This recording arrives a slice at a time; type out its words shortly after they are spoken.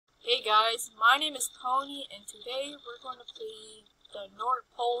guys, my name is Pony, and today we're going to play the North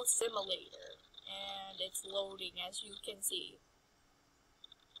Pole Simulator, and it's loading as you can see.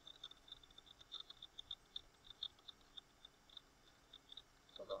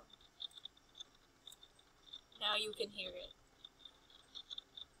 Hold on. Now you can hear it.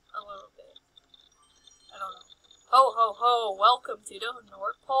 A little bit. I don't know. Ho ho ho, welcome to the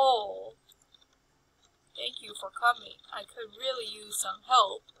North Pole. Thank you for coming. I could really use some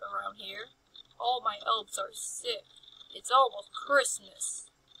help around here. All my elves are sick. It's almost Christmas.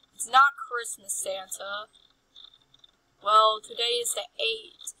 It's not Christmas, Santa. Well, today is the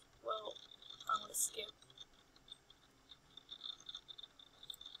 8th. Well, I'm gonna skip.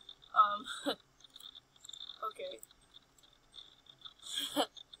 Okay.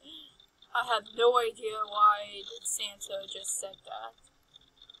 I have no idea why did Santa just said that.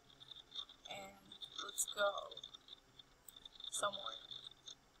 And let's go somewhere.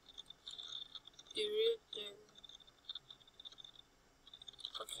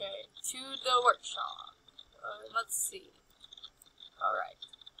 Okay, to the workshop. Let's see. Alright.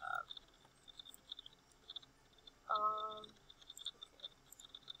 Okay.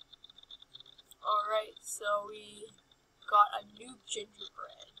 Alright, so we got a new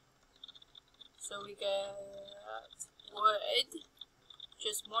gingerbread. So we get wood.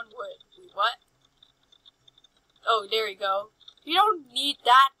 Just one wood. What? Oh, there we go. You don't need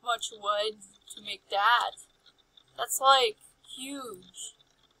that much wood to make that. That's like huge.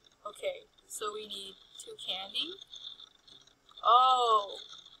 Okay, so we need 2 candy. Oh,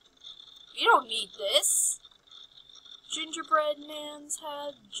 you don't need this. Gingerbread mans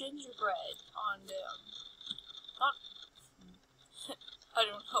have gingerbread on them. Not. I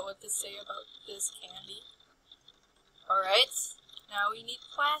don't know what to say about this candy. Alright, now we need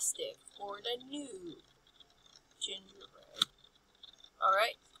plastic for the new gingerbread.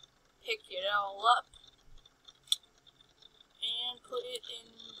 Alright, pick it all up and put it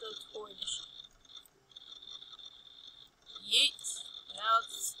in the toy machine. Yeet. Now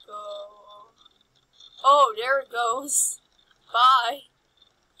let's go. Oh, there it goes. Bye.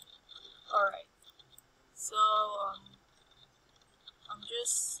 Alright. So, I'm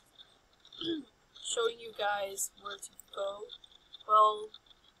just showing you guys where to go. Well,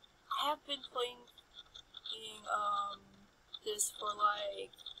 I have been playing this for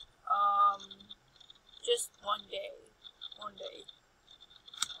like just one day.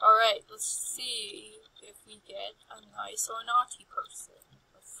 Alright, let's see if we get a nice or naughty person.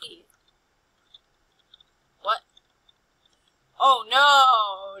 Let's see. What? Oh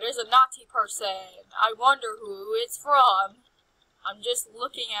no! There's a naughty person. I wonder who it's from. I'm just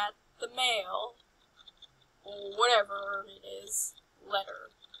looking at the mail. Or whatever it is. Letter.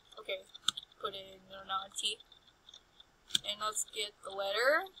 Okay. Put in a naughty. And let's get the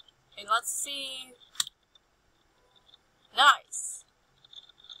letter. And let's see. Nice.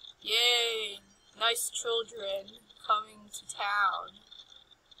 Yay. Nice children coming to town.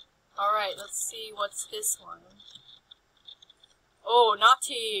 Alright, let's see what's this one. Oh,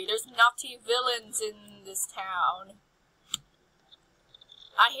 naughty. There's naughty villains in this town.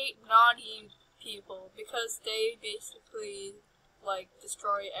 I hate naughty people because they basically, like,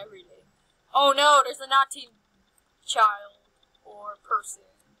 destroy everything. Oh no, there's a naughty child or person.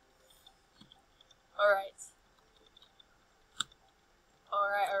 Alright.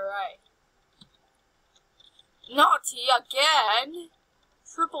 Alright. Naughty again?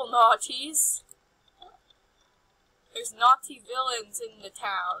 Triple naughties. There's naughty villains in the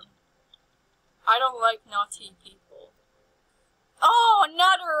town. I don't like naughty people. Oh,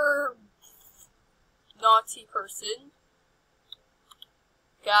 another naughty person.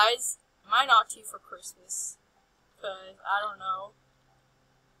 Guys, am I naughty for Christmas? Cause I don't know.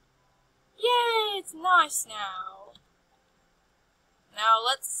 Yay, it's nice now. Now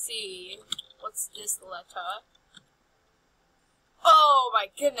let's see. What's this letter? Oh my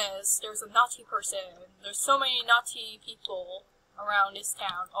goodness, there's a naughty person. There's so many naughty people around this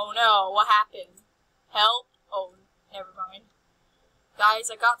town. Oh no, what happened? Help? Oh, never mind.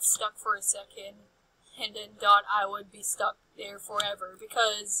 Guys, I got stuck for a second and then thought I would be stuck there forever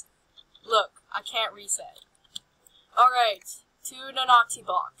because, look, I can't reset. Alright, to the naughty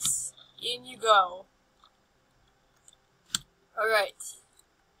box. In you go. Alright.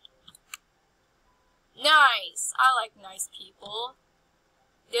 Nice! I like nice people.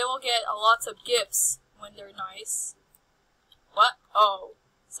 They will get a lot of gifts when they're nice. What? Oh,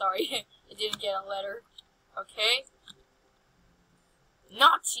 sorry. I didn't get a letter. Okay.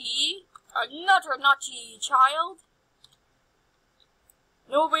 Naughty? Another naughty child?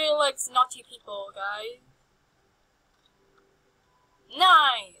 Nobody likes naughty people, guys.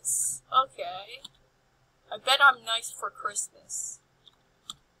 Nice! Okay. I bet I'm nice for Christmas.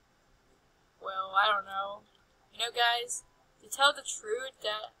 Well, I don't know. You know, guys, to tell the truth,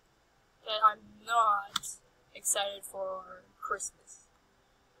 that I'm not excited for Christmas.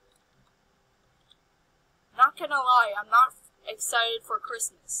 Not gonna lie, I'm not excited for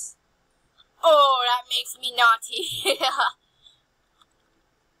Christmas. Oh, that makes me naughty.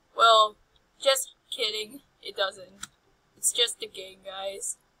 Well, just kidding. It doesn't. It's just a game,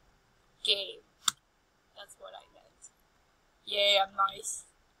 guys. Game. That's what I meant. Yay, I'm nice.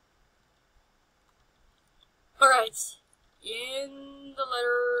 Alright. In the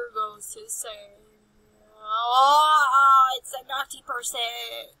letter goes to say, oh, it's a naughty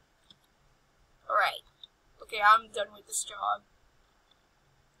person. Alright. Okay, I'm done with this job.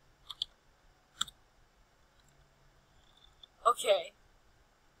 Okay.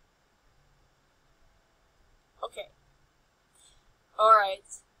 Okay.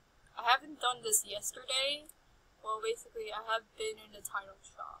 Alright. I haven't done this yesterday. Well, basically, I have been in the title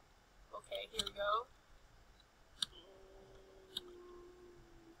shop. Okay, here we go.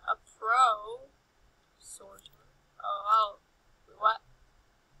 A pro sorter. Oh, what?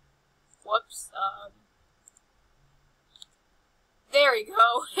 Whoops. There we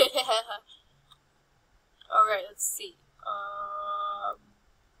go. Alright, let's see.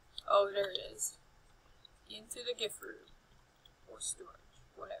 Oh, there it is. Into the gift room. Or storage.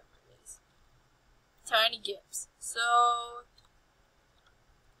 Whatever it is. Tiny gifts. So,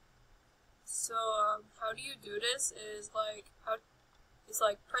 how do you do this? It's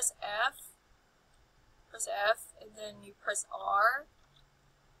like press F, and then you press R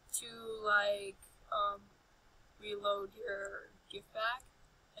to like reload your gift bag,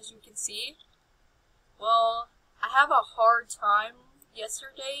 as you can see. Well, I have a hard time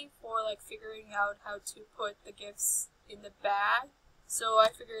yesterday for like figuring out how to put the gifts in the bag, so I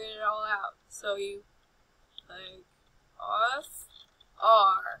figured it all out. So you like F,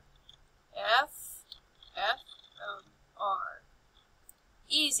 R, F, R.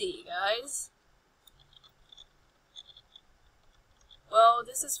 Easy, guys. Well,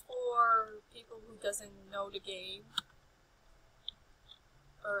 this is for people who doesn't know the game.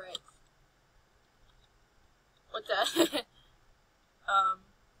 Alright. What the?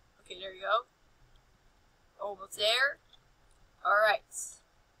 Okay, there you go. Almost there. Alright.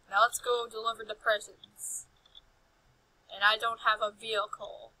 Now let's go deliver the presents. And I don't have a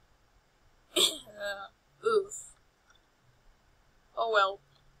vehicle. Oof. Oh well.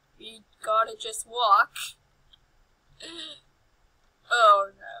 We gotta just walk. Oh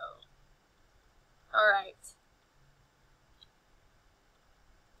no. Alright.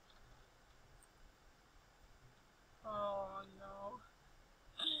 Oh no.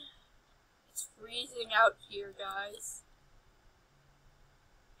 It's freezing out here, guys.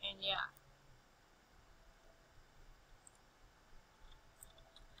 And yeah.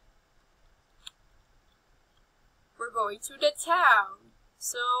 We're going to the town.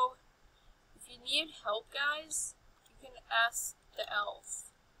 So, if you need help, guys, you can ask the elf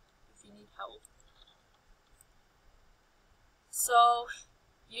if you need help. So,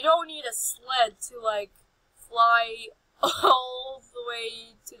 you don't need a sled to, like, fly all the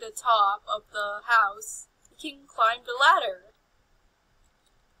way to the top of the house. You can climb the ladder.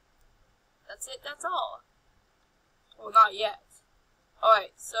 That's it, that's all. Well, not yet.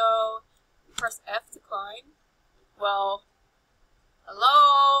 Alright, so, you press F to climb. Well,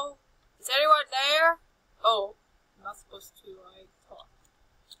 hello? Is anyone there? Oh, I'm not supposed to, like, talk.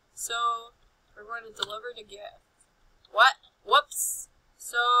 So, we're going to deliver the gift. What? Whoops!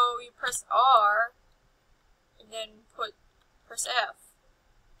 So, you press R, and then press F.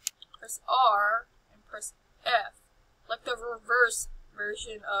 Press R, and press F. Like the reverse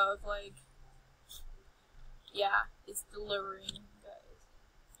version of, like, yeah, it's delivering, guys.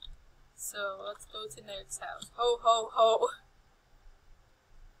 So, let's go to the next house. Ho, ho, ho!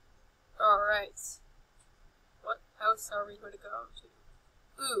 Alright. What house are we going to go to?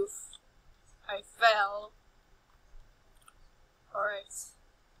 Oof. I fell. Alright.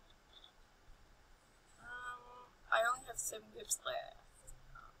 I only have 7 gifts left.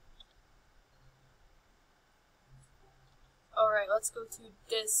 Alright, let's go to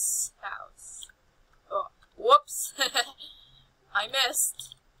this house. Oh, whoops! I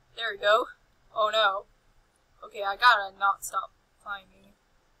missed. There we go. Oh no. Okay, I gotta not stop climbing.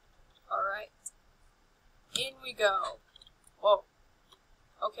 Alright. In we go. Whoa.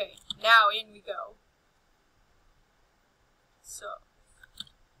 Okay, now in we go. So.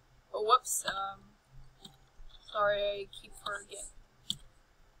 Oh, whoops. Sorry, I keep forgetting.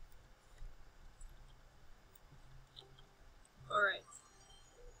 Alright.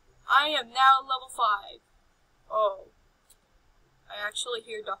 I am now level 5. Oh. I actually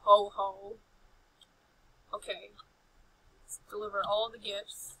hear the ho-ho. Okay. Let's deliver all the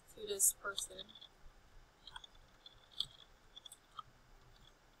gifts to this person.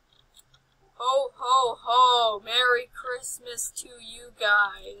 Ho ho ho! Merry Christmas to you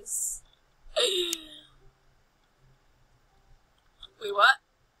guys. Wait, what?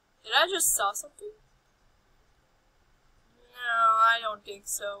 Did I just saw something? No, I don't think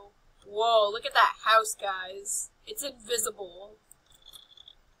so. Whoa, look at that house, guys. It's invisible.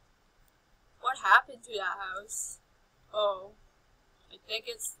 What happened to that house? Oh, I think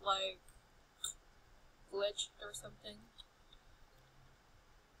it's like glitched or something.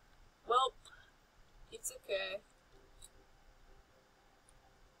 Well, it's okay.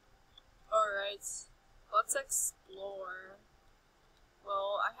 Alright, let's explore.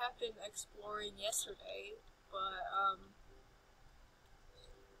 Well, I have been exploring yesterday, but,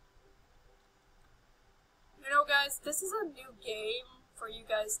 you know guys, this is a new game for you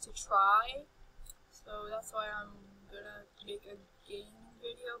guys to try, so that's why I'm gonna make a game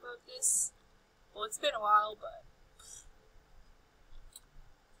video about this. Well, it's been a while, but...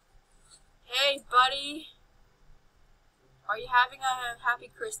 Hey, buddy! Are you having a happy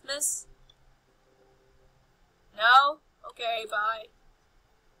Christmas? No? Okay, bye.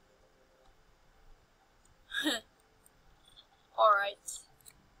 Alright.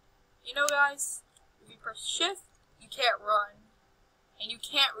 You know guys, if you press shift, you can't run. And you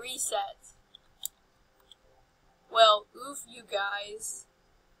can't reset. Well, oof you guys.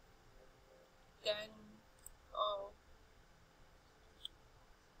 Then, oh.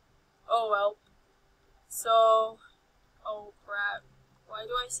 Oh well. So, oh crap. Why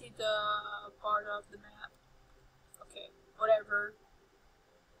do I see the part of the map? Okay, whatever.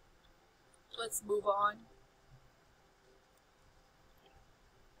 Let's move on.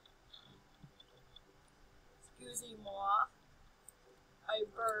 Excusez-moi. I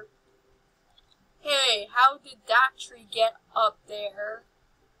burped. Hey, how did that tree get up there?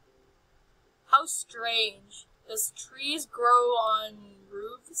 How strange. Does trees grow on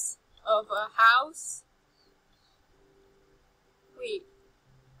roofs of a house? Wait,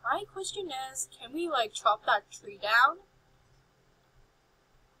 my question is, can we like chop that tree down?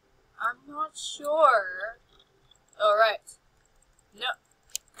 I'm not sure. Alright.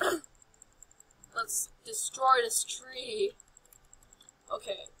 No. Let's destroy this tree.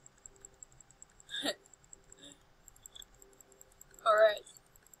 Okay. Alright.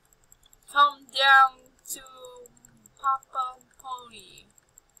 Come down to Papa Pony.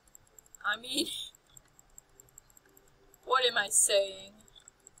 I mean, what am I saying?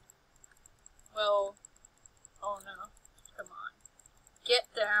 Well, oh no. Come on. Get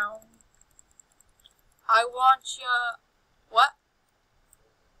down. I want ya. What?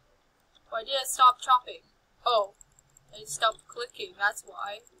 Why did it stop chopping? Oh, it stopped clicking, that's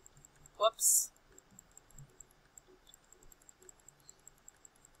why. Whoops.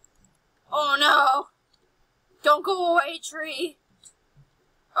 Oh no! Don't go away, tree!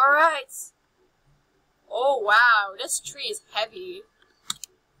 Alright. Oh wow, this tree is heavy.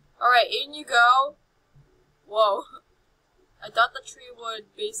 Alright, in you go. Whoa. I thought the tree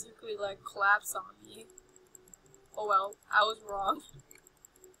would basically like collapse on me. Oh well, I was wrong.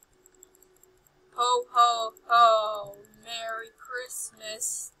 Ho ho ho! Merry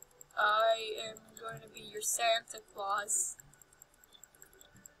Christmas! I am going to be your Santa Claus.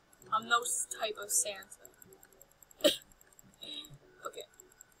 I'm no type of Santa. Okay.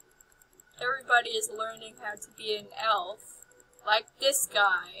 Everybody is learning how to be an elf. Like this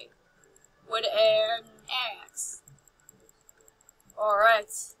guy. With an axe.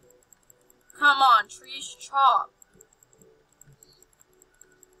 Alright. Come on, trees chop.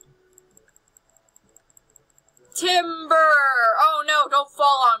 Timber! Oh no, don't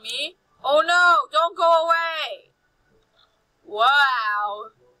fall on me. Oh no, don't go away.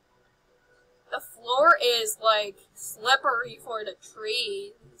 Wow. The floor is like slippery for the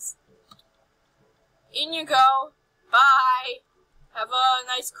trees. In you go. Bye. Have a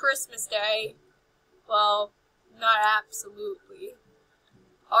nice Christmas day. Well, not absolutely.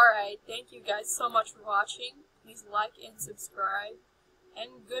 Alright, thank you guys so much for watching. Please like and subscribe.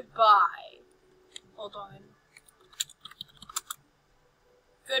 And goodbye. Hold on.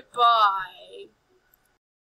 Goodbye.